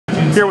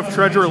Here with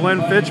Treasurer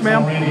Lynn Fitch,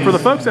 ma'am. For the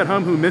folks at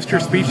home who missed your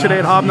speech today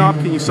at Hobnob,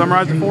 can you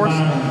summarize it for us?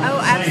 Oh,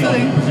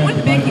 absolutely. One of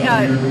the big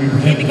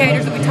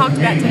indicators that we talked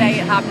about today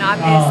at Hobnob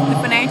is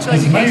the financial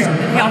education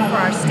and health for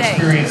our state.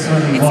 It's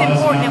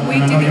important that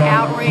we do the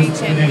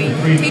outreach and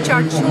we teach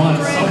our children,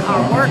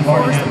 our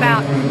workforce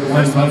about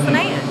personal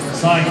finance.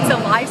 It's a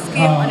life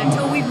skill, and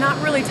until we've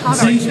not really taught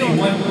our children,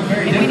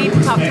 and we need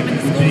to talk to them in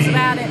the schools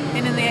about it,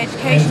 and in the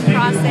education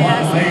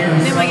process,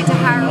 and then we get to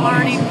higher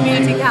learning,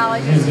 community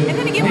colleges, and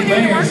then again when they're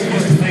in the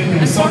workforce.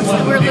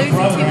 Unfortunately, we're losing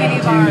too many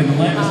of our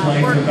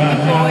work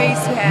employees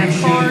who have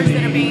cars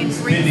that are being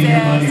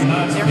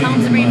repossessed, their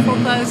homes are being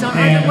foreclosed on,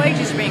 or their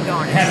wages are being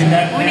garnished.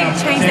 We need to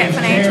change that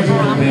financial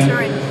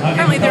barometer, and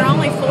currently there are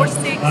only 4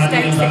 states that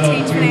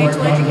teach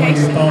financial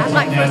education. I'd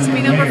like for us to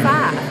be number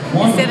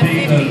 5 instead of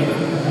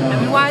 50. I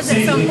mean, why is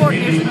it so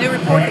important? There's a new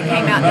report that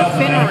came out, the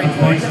FINRA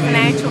report, the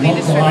Financial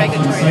Industry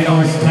Regulatory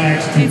Authority.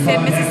 And it said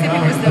Mississippi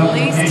was the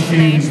least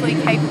financially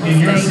capable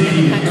state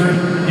in the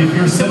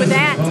country. So with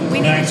that,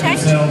 we need to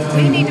change it.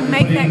 We need to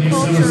make that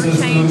culture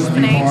change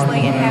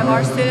financially and have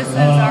our citizens,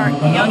 our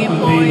young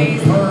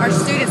employees, our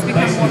students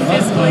become more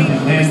fiscally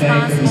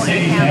responsible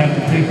and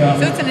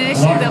accountable. So it's an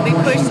initiative that will be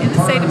pushed in the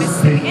state of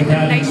Mississippi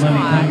and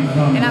nationwide.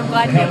 And I'm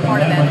glad to be a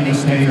part of that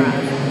initiative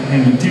drive.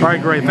 All right,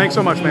 great. Thanks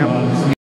so much, ma'am.